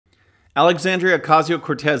Alexandria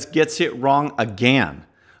Ocasio-Cortez gets it wrong again.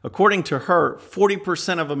 According to her,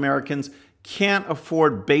 40% of Americans can't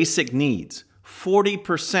afford basic needs.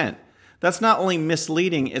 40%. That's not only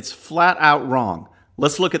misleading, it's flat out wrong.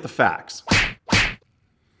 Let's look at the facts.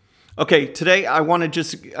 Okay, today I want to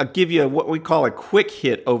just give you what we call a quick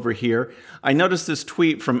hit over here. I noticed this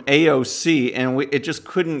tweet from AOC and it just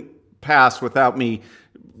couldn't pass without me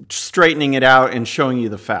straightening it out and showing you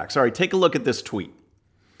the facts. All right, take a look at this tweet.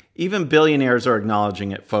 Even billionaires are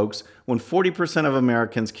acknowledging it, folks. When 40% of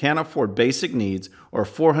Americans can't afford basic needs or a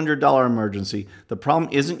 $400 emergency, the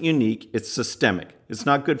problem isn't unique, it's systemic. It's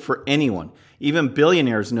not good for anyone. Even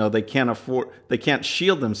billionaires know they can't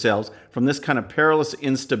shield themselves from this kind of perilous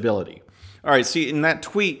instability. All right, see, in that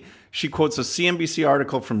tweet, she quotes a CNBC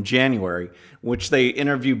article from January, which they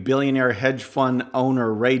interview billionaire hedge fund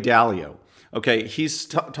owner Ray Dalio. Okay, he's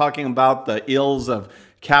talking about the ills of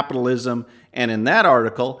capitalism, and in that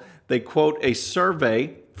article, they quote a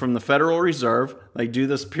survey from the Federal Reserve. They do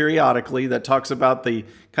this periodically that talks about the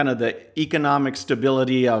kind of the economic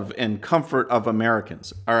stability of and comfort of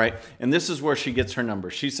Americans. All right, and this is where she gets her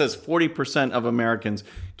numbers. She says 40% of Americans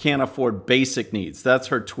can't afford basic needs. That's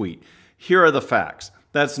her tweet. Here are the facts.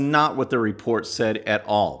 That's not what the report said at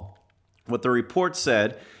all. What the report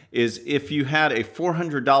said is if you had a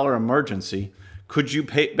 $400 emergency, could you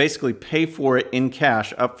basically pay for it in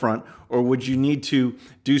cash up front, or would you need to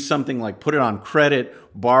do something like put it on credit,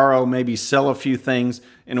 borrow, maybe sell a few things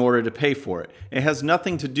in order to pay for it? It has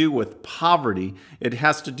nothing to do with poverty. It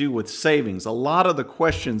has to do with savings. A lot of the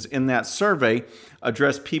questions in that survey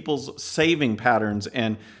address people's saving patterns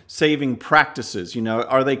and saving practices. You know,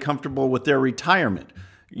 are they comfortable with their retirement?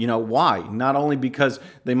 You know, why? Not only because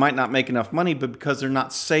they might not make enough money, but because they're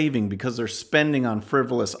not saving, because they're spending on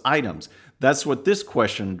frivolous items. That's what this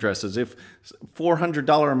question addresses. If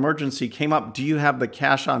 $400 emergency came up, do you have the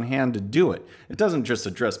cash on hand to do it? It doesn't just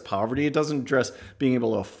address poverty. It doesn't address being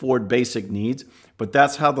able to afford basic needs. But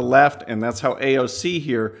that's how the left and that's how AOC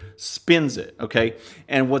here spins it, okay?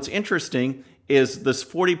 And what's interesting is this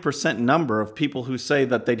 40% number of people who say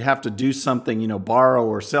that they'd have to do something, you know, borrow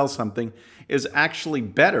or sell something, is actually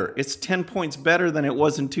better. It's 10 points better than it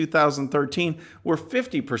was in 2013, where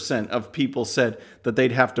 50% of people said that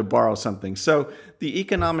they'd have to borrow something. So the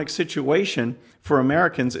economic situation for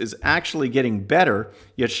Americans is actually getting better,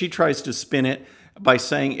 yet she tries to spin it by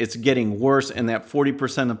saying it's getting worse and that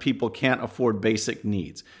 40% of people can't afford basic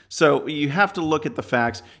needs. So you have to look at the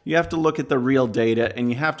facts, you have to look at the real data, and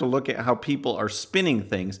you have to look at how people are spinning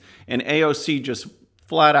things. And AOC just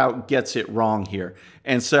flat out gets it wrong here.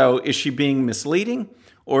 And so is she being misleading,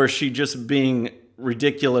 or is she just being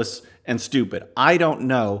ridiculous and stupid? I don't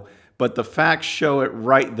know, but the facts show it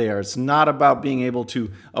right there. It's not about being able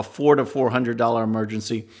to afford a $400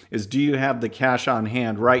 emergency. It's do you have the cash on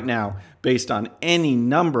hand right now based on any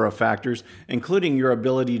number of factors, including your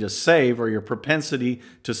ability to save or your propensity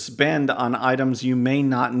to spend on items you may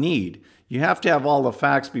not need. You have to have all the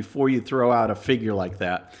facts before you throw out a figure like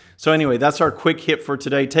that. So anyway, that's our quick hit for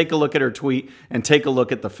today. Take a look at her tweet and take a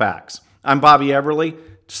look at the facts. I'm Bobby Everly.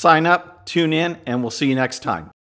 Sign up, tune in, and we'll see you next time.